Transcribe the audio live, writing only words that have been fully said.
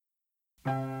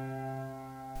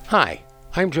Hi,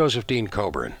 I'm Joseph Dean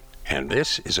Coburn, and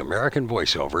this is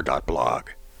AmericanVoiceover.blog.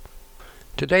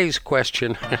 Today's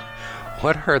question,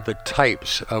 what are the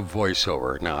types of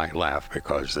voiceover? Now, I laugh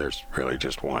because there's really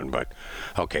just one, but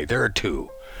okay, there are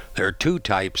two. There are two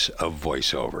types of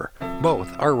voiceover.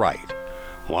 Both are right.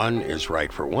 One is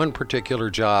right for one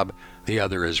particular job, the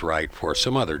other is right for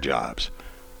some other jobs.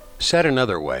 Said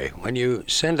another way, when you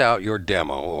send out your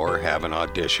demo or have an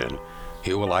audition,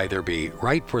 you will either be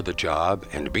right for the job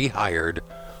and be hired,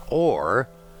 or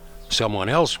someone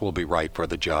else will be right for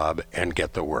the job and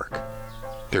get the work.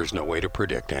 There's no way to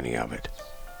predict any of it.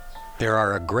 There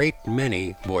are a great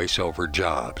many voiceover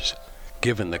jobs.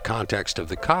 Given the context of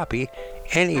the copy,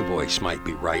 any voice might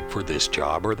be right for this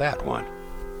job or that one.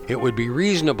 It would be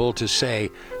reasonable to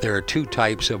say there are two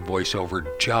types of voiceover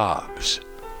jobs: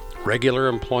 regular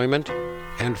employment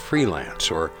and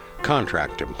freelance or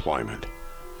contract employment.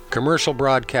 Commercial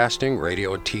broadcasting,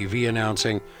 radio and TV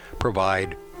announcing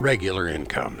provide regular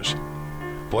incomes.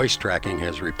 Voice tracking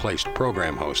has replaced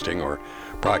program hosting or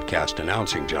broadcast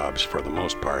announcing jobs for the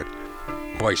most part.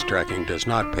 Voice tracking does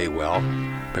not pay well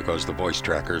because the voice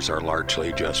trackers are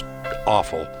largely just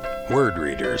awful word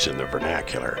readers in the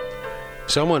vernacular.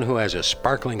 Someone who has a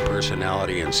sparkling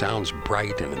personality and sounds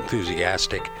bright and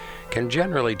enthusiastic can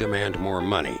generally demand more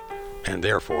money and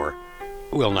therefore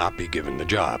will not be given the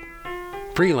job.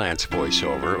 Freelance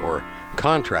voiceover or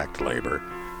contract labor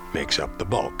makes up the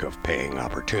bulk of paying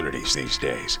opportunities these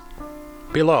days.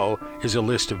 Below is a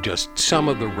list of just some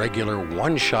of the regular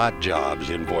one-shot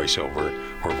jobs in voiceover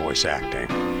or voice acting.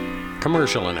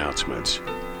 Commercial announcements,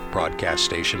 broadcast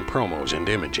station promos and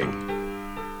imaging,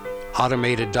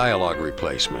 automated dialogue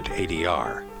replacement,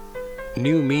 ADR,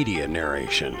 new media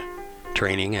narration,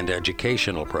 training and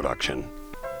educational production,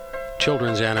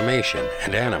 children's animation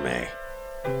and anime,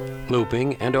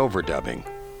 looping and overdubbing,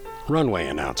 runway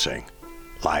announcing,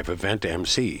 live event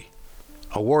MC,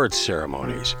 awards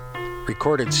ceremonies,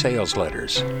 recorded sales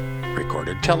letters,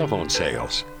 recorded telephone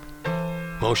sales,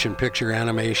 motion picture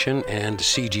animation and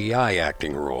CGI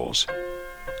acting roles,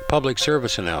 public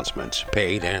service announcements,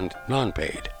 paid and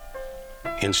non-paid,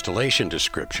 installation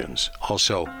descriptions,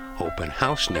 also open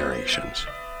house narrations,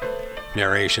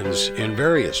 narrations in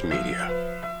various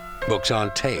media, books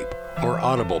on tape, or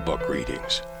audible book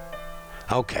readings.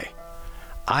 Okay,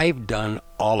 I've done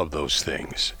all of those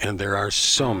things, and there are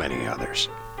so many others.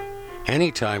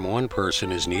 Anytime one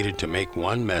person is needed to make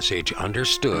one message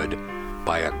understood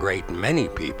by a great many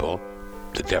people,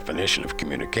 the definition of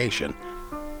communication,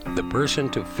 the person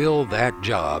to fill that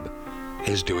job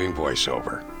is doing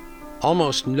voiceover.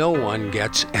 Almost no one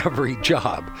gets every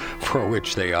job for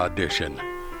which they audition.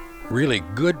 Really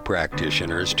good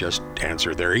practitioners just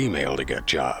answer their email to get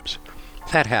jobs.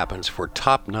 That happens for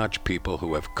top-notch people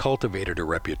who have cultivated a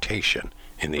reputation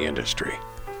in the industry.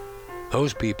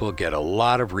 Those people get a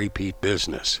lot of repeat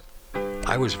business.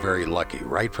 I was very lucky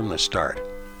right from the start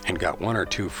and got one or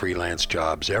two freelance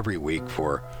jobs every week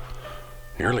for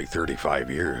nearly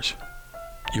 35 years.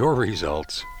 Your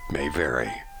results may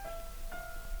vary.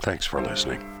 Thanks for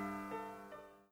listening.